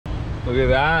Look at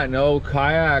that, no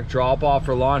kayak drop off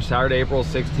for launch Saturday, April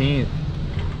 16th.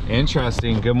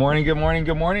 Interesting. Good morning, good morning,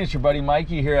 good morning. It's your buddy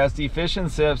Mikey here, SD Fish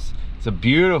and Sips. It's a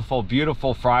beautiful,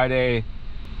 beautiful Friday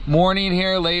morning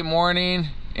here, late morning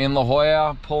in La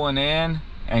Jolla, pulling in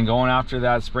and going after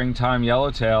that springtime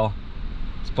yellowtail.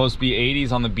 It's supposed to be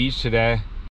 80s on the beach today.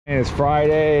 And it's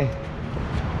Friday,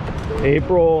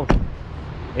 April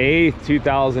 8th,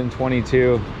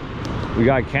 2022. We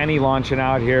got Kenny launching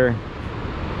out here,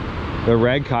 the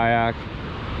red kayak.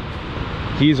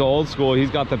 He's old school. He's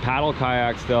got the paddle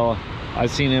kayak still. I've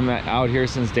seen him out here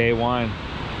since day one.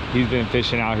 He's been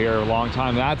fishing out here a long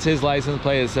time. That's his license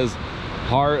plate. It says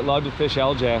Heart, love to fish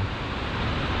LJ.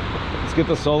 Let's get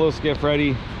the Solo Skiff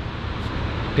ready.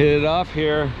 Hit it up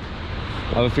here.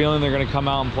 I have a feeling they're gonna come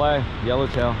out and play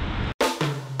yellowtail.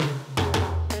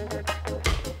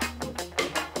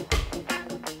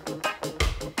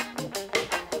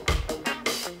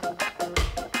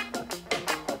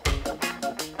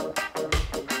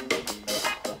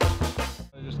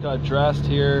 I just got dressed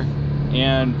here,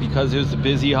 and because it was a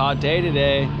busy hot day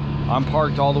today, I'm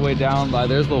parked all the way down by,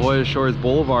 there's Jolla Shores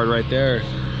Boulevard right there,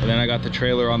 and then I got the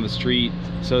trailer on the street.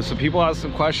 So some people have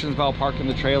some questions about parking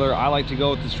the trailer. I like to go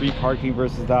with the street parking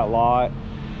versus that lot.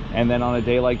 And then on a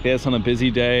day like this, on a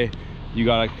busy day, you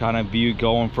gotta kind of be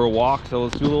going for a walk. So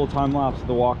let's do a little time lapse of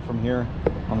the walk from here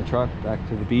on the truck back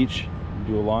to the beach and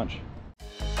do a launch.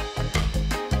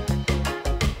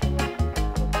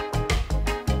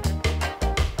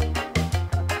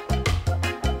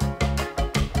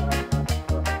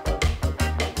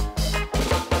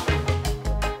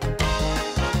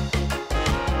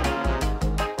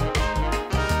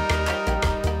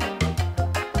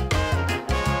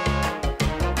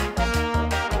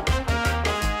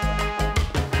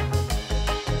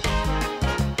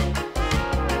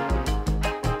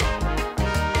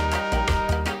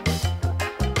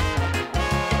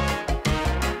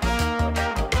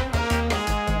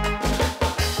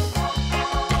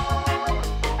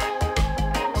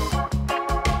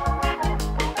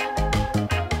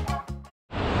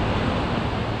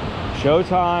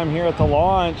 Showtime here at the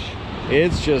launch.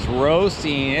 It's just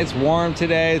roasting. It's warm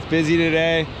today. It's busy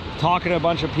today. Talking to a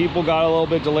bunch of people, got a little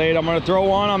bit delayed. I'm gonna throw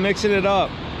one, I'm mixing it up.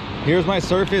 Here's my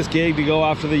surface gig to go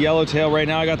after the yellowtail. Right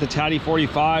now I got the Tatty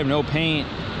 45, no paint.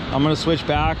 I'm gonna switch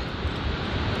back,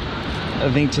 I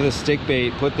think, to the stick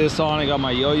bait. Put this on, I got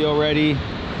my yo-yo ready.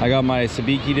 I got my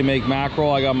sabiki to make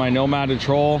mackerel. I got my Nomad to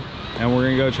troll. And we're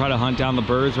gonna go try to hunt down the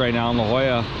birds right now in La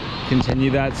Jolla. Continue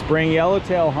that spring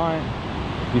yellowtail hunt.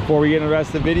 Before we get into the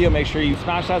rest of the video, make sure you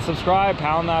smash that subscribe,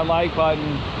 pound that like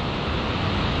button.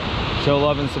 Show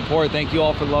love and support. Thank you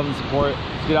all for the love and support.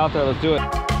 Let's get out there, let's do it.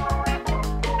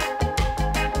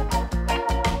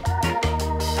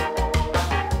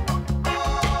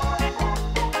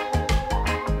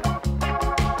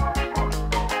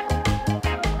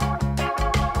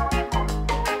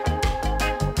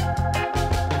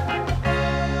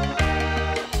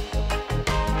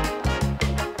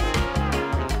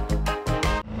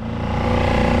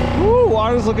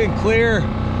 Water's looking clear.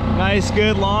 Nice,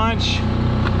 good launch.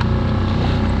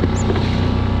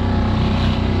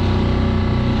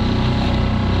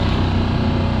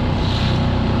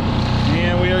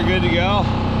 And we are good to go.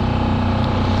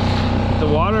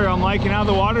 The water, I'm liking how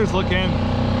the water's looking.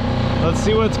 Let's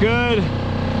see what's good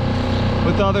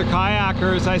with the other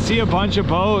kayakers. I see a bunch of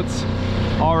boats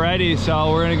already,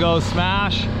 so we're gonna go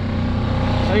smash.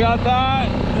 I got that,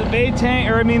 the bait tank,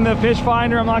 or I mean the fish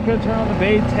finder. I'm not gonna turn on the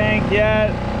bait tank yet,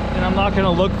 and I'm not gonna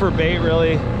look for bait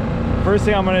really. First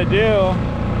thing I'm gonna do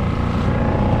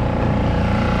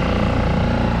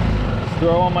is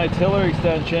throw on my tiller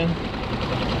extension,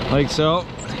 like so.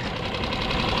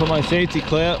 Put my safety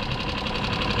clip,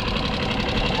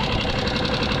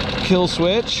 kill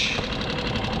switch.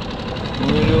 We're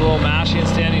gonna do a little mashing and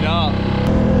standing up.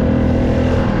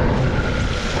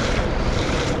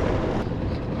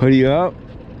 Hoodie up.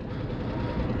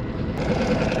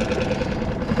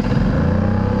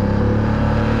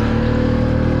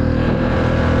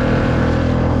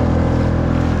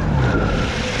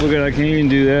 Look at, I can't even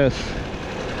do this.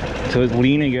 So it's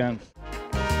lean against.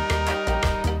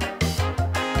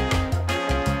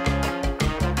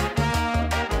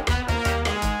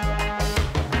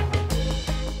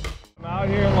 I'm out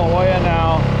here in La Jolla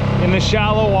now, in the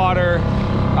shallow water.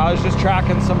 I was just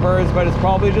tracking some birds, but it's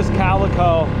probably just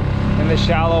calico in the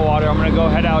shallow water. I'm gonna go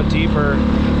head out deeper,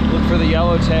 look for the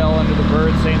yellowtail under the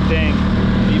birds, same thing.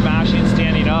 Be mashing,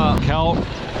 standing up. Kelp.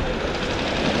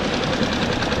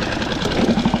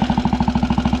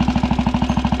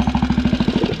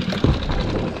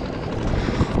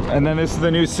 And then this is the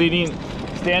new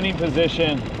standing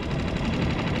position.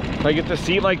 If I get the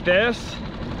seat like this,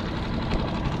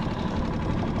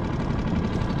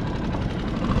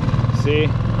 see,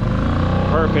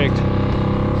 perfect.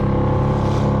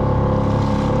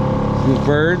 These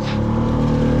birds.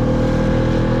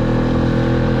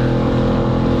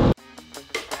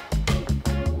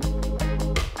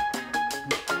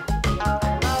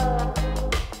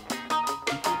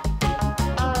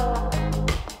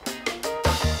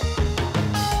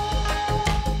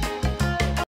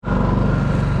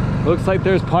 Looks like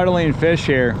there's puddling fish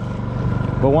here,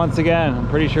 but once again, I'm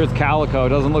pretty sure it's calico. It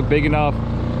doesn't look big enough,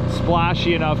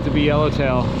 splashy enough to be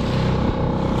yellowtail,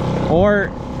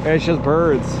 or it's just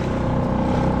birds.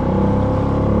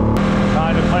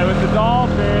 Time to play with the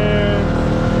dolphins.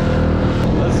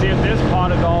 Let's see if this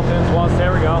pod of dolphins wants.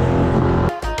 There we go.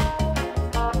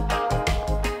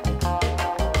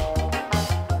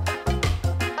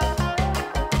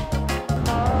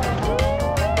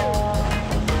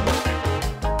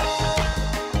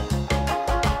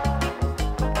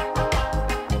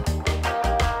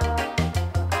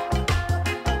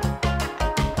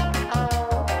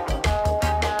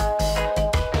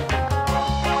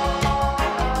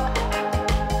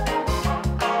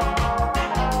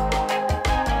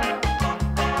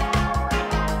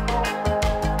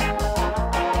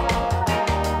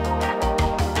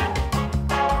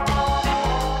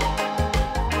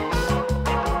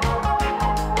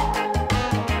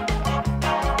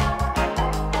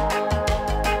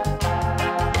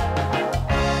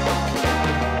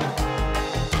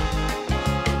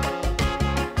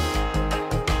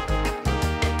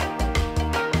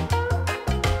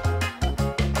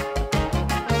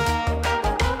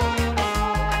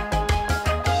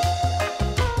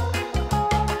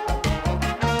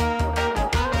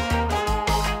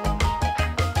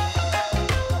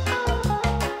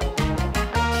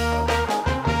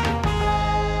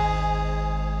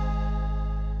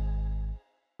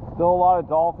 Still a lot of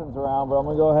dolphins around, but I'm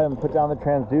gonna go ahead and put down the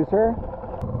transducer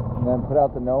and then put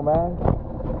out the nomad.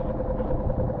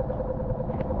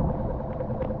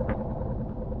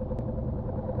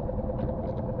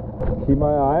 Keep my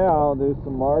eye out. There's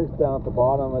some marks down at the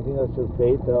bottom. I think that's just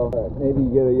bait though. Maybe you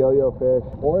get a yo-yo fish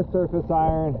or a surface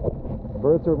iron.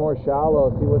 Birds are more shallow.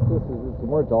 See, what's this? Is it some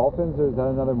more dolphins or is that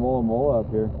another mola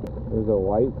up here? There's a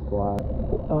white splat.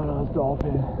 Oh no, it's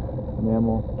dolphin.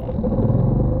 Mammal.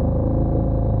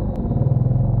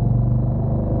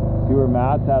 See where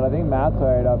Matt's at. I think Matt's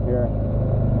right up here.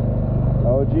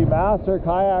 OG master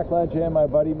kayak legend, my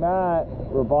buddy Matt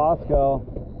Robosco.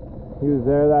 He was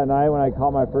there that night when I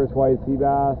caught my first white sea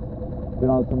bass. Been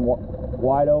on some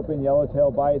wide open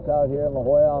yellowtail bites out here in La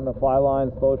Jolla on the fly line,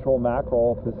 slow troll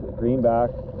mackerel, this is greenback.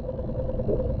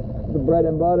 The bread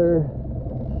and butter.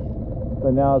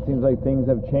 But now it seems like things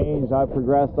have changed. I've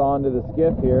progressed on to the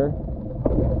skiff here.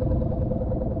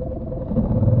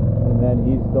 And then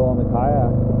he's still on the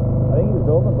kayak. I think he's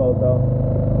building a boat though.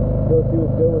 Go see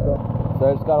what's good with them. So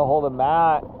I just got a hold of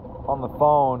Matt on the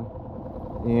phone.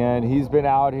 And he's been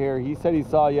out here. He said he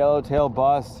saw a yellowtail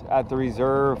bust at the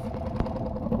reserve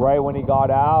right when he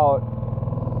got out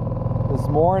this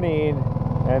morning,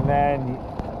 and then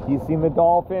he's seen the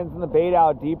dolphins and the bait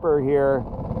out deeper here.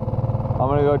 I'm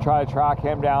gonna go try to track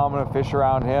him down. I'm gonna fish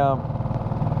around him.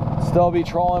 Still be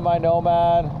trolling my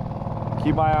nomad.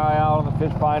 Keep my eye out on the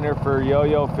fish finder for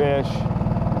yo-yo fish,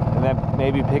 and then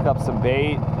maybe pick up some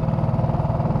bait.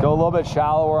 Go a little bit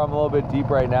shallower. I'm a little bit deep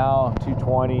right now,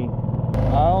 220.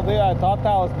 I thought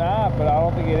that was Matt, but I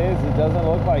don't think it is. It doesn't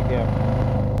look like him.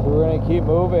 So we're gonna keep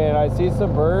moving. I see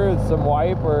some birds, some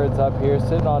white birds up here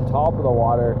sitting on top of the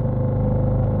water.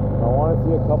 I want to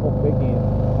see a couple picking.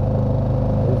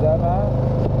 Is that Matt?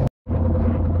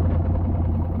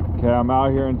 Okay, I'm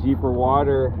out here in deeper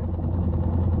water.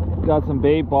 Got some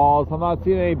bait balls. I'm not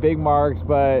seeing any big marks,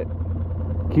 but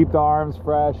keep the arms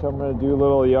fresh. I'm gonna do a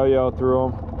little yo-yo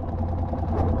through them.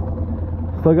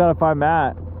 Still gotta find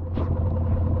Matt.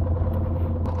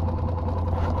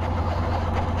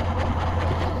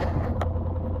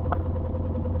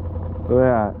 Look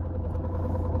at that.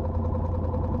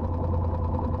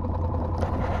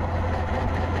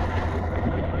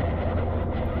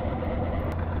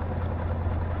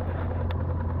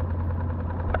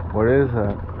 What is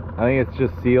that? I think it's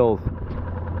just seals.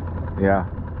 Yeah.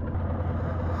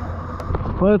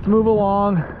 Let's move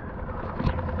along.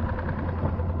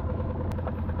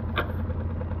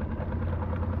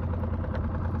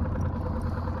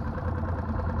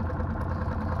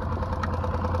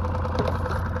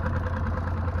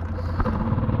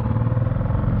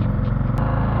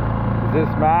 This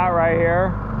Matt right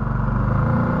here.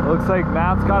 Looks like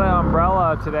Matt's got an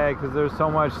umbrella today because there's so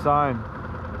much sun.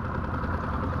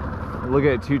 Look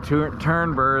at two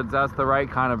tern birds. That's the right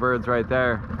kind of birds right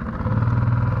there.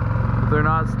 If they're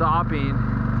not stopping,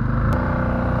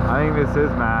 I think this is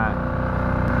Matt.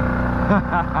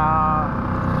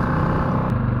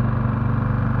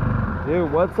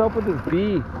 Dude, what's up with this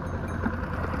bee?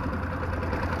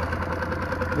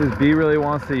 This bee really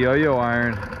wants the yo-yo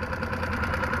iron.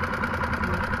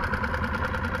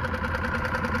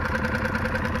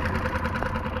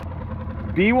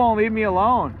 Bee won't leave me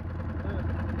alone.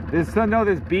 This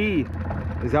bee.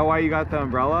 Is that why you got the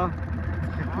umbrella?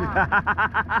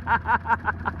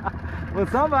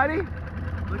 What's up, buddy?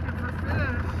 Looking for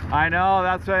fish. I know,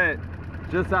 that's it.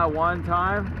 Just that one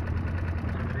time.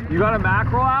 You got a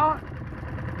mackerel out?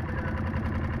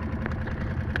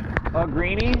 A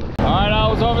greenie? All right, I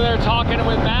was over there talking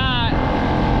with Matt,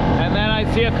 and then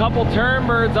I see a couple tern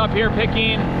birds up here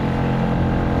picking.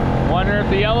 Wonder if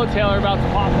the yellowtail are about to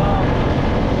pop up.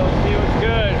 So see what's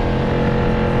good.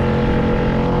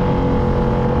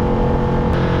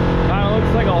 Kind of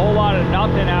looks like a whole lot of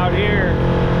nothing out here.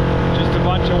 Just a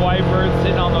bunch of white birds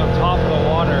sitting on the top of the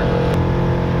water.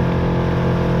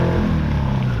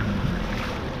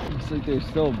 Looks like there's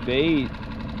still bait.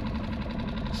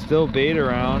 Still bait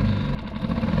around.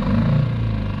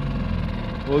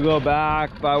 We'll go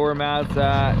back by where Matt's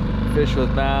at, fish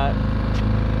with Matt.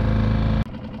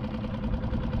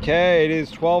 Okay, it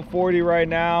is 12:40 right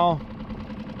now.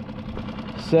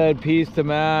 Said peace to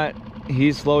Matt.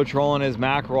 He's slow trolling his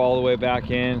mackerel all the way back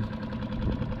in.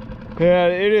 Yeah,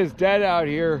 it is dead out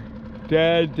here.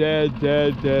 Dead, dead,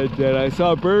 dead, dead, dead. I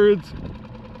saw birds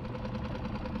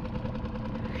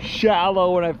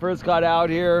shallow when I first got out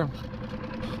here.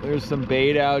 There's some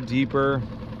bait out deeper.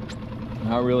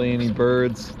 Not really any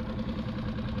birds.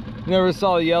 Never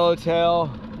saw a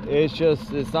yellowtail.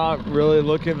 It's not really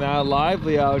looking that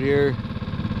lively out here.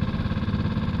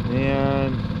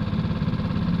 And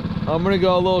I'm gonna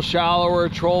go a little shallower,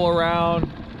 troll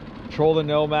around, troll the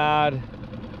Nomad,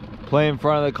 play in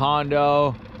front of the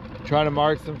condo, try to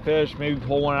mark some fish, maybe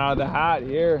pull one out of the hat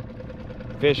here.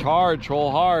 Fish hard,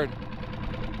 troll hard.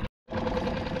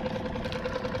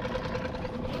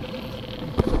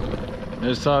 I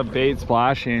just saw bait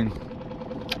splashing.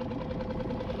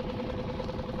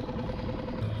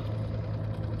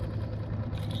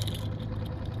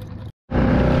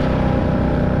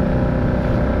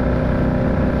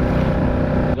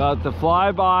 Got the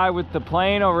flyby with the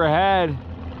plane overhead.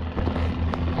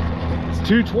 It's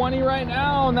 2:20 right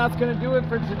now, and that's gonna do it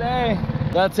for today.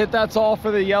 That's it, that's all for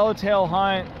the yellowtail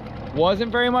hunt.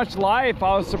 Wasn't very much life.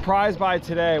 I was surprised by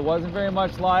today. Wasn't very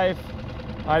much life.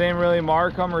 I didn't really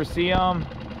mark them or see them.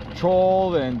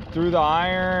 Trolled and threw the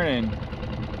iron and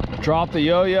dropped the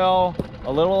yo-yo.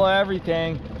 A little of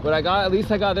everything. But at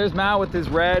least I got, there's Matt with his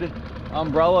red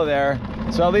umbrella there.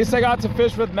 So at least I got to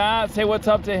fish with Matt, say what's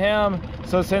up to him.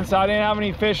 So since I didn't have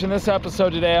any fish in this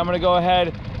episode today, I'm gonna go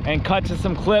ahead and cut to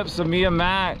some clips of me and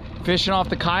Matt fishing off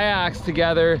the kayaks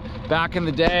together back in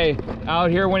the day.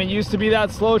 Out here when it used to be that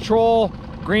slow troll,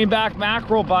 greenback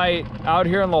mackerel bite out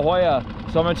here in La Jolla.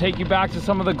 So I'm gonna take you back to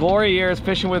some of the glory years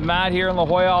fishing with Matt here in La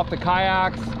Jolla off the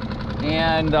kayaks.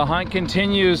 And the hunt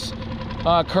continues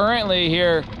currently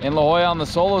here in La Jolla on the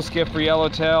Solo Skiff for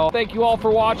yellowtail. Thank you all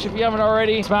for watching. If you haven't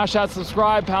already, smash that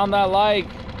subscribe, pound that like.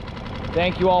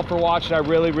 Thank you all for watching. I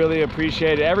really, really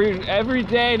appreciate it. Every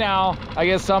day now, I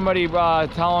get somebody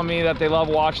telling me that they love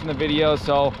watching the videos.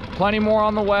 So plenty more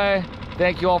on the way.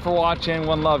 Thank you all for watching.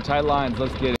 One love, tight lines.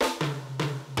 Let's get it.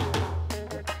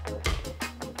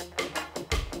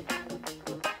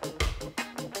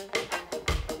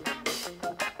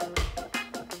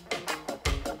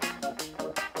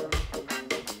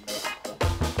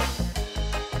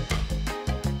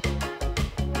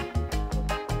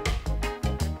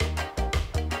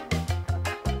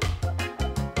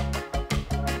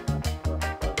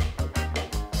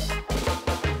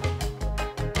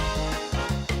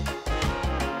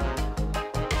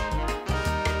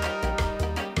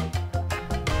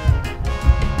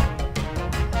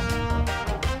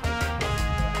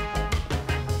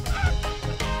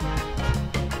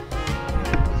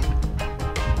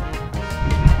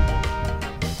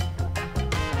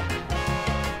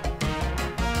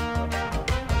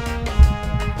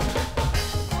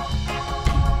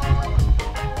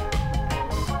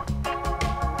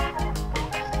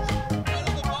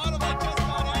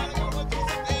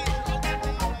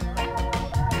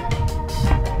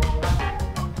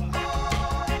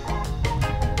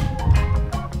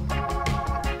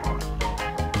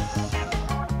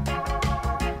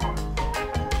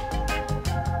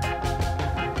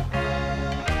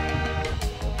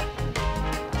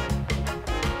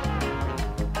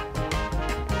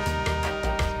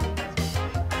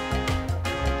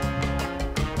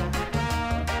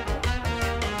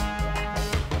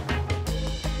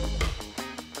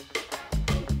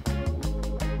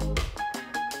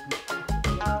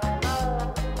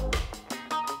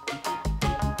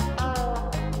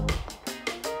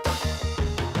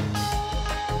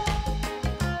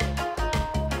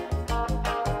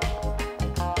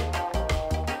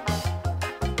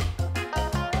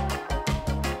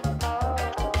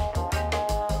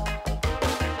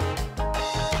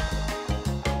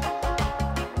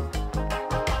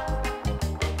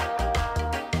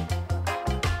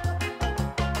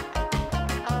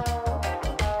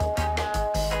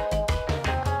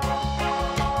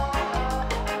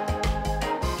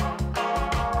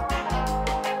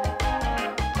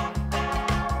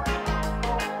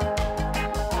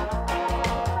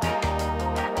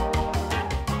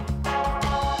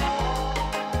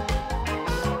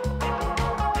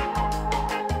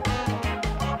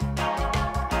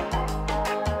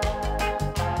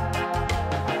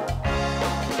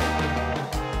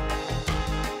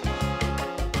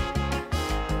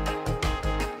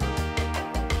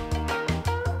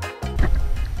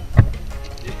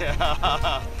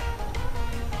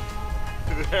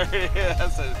 There he is.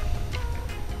 That's a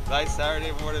nice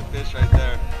Saturday morning fish right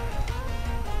there.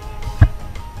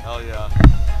 Hell yeah.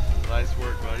 Nice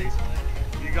work, buddies.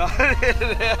 You got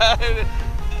it.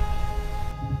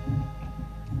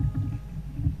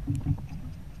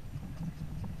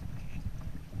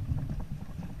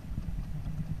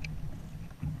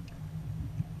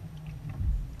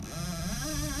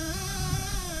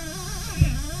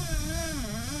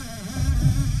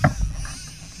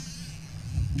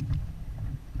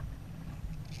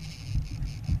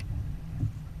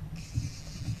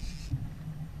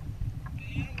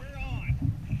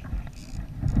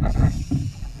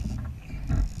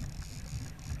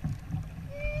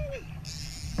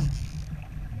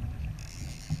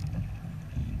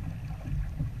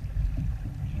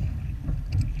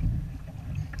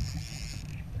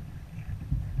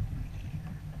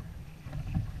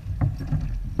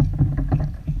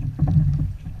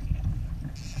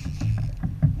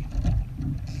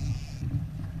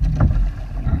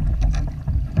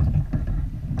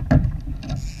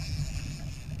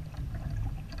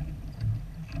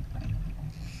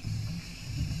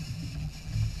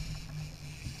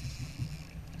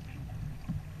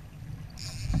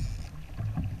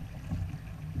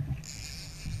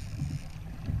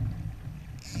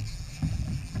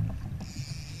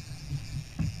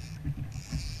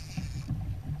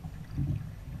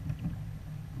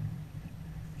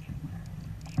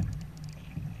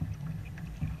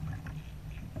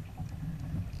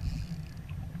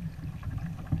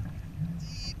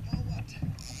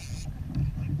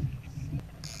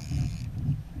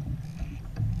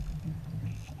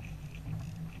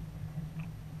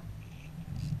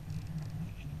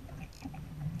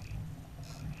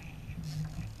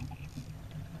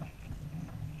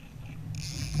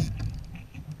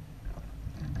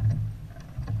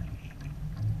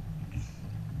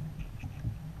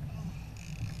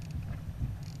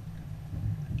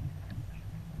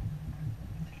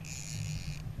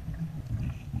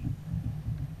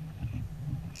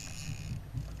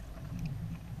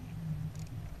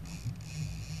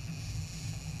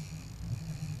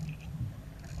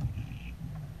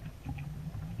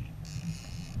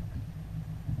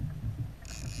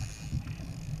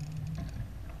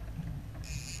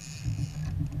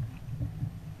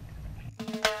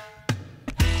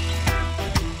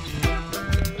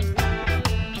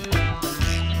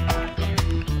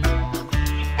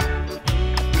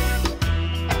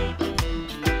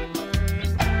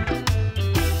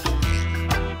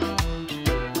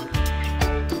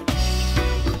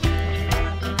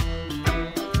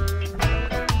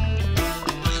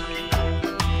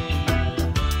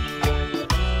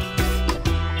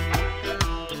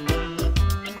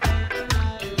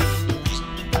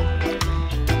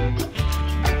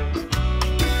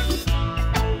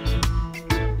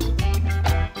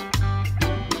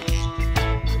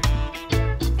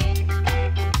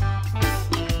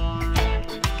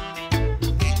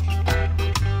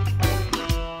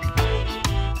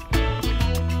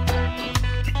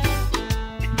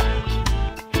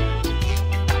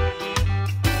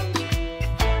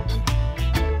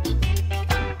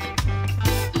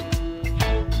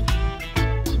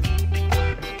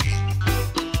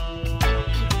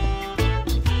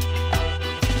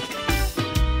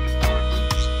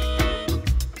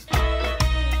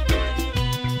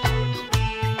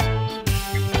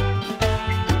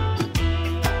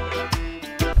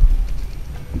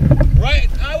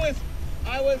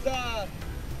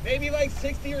 maybe like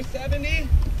 60 or 70,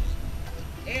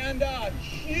 and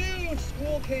huge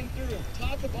school came through,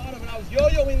 top to bottom, and I was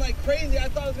yo-yoing like crazy. I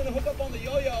thought I was gonna hook up on the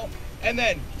yo-yo, and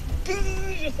then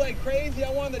just like crazy,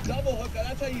 I wanted the double hook.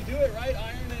 That's how you do it, right?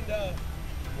 Iron and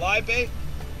live bait.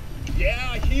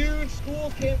 Yeah, huge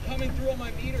schools came coming through on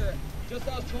my meter, just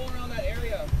as I was trolling around that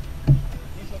area.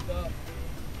 He's hooked up.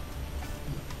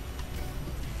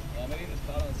 Oh, maybe he just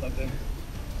caught on something.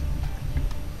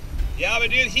 Yeah,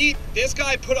 but dude, this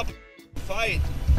guy put up a fight.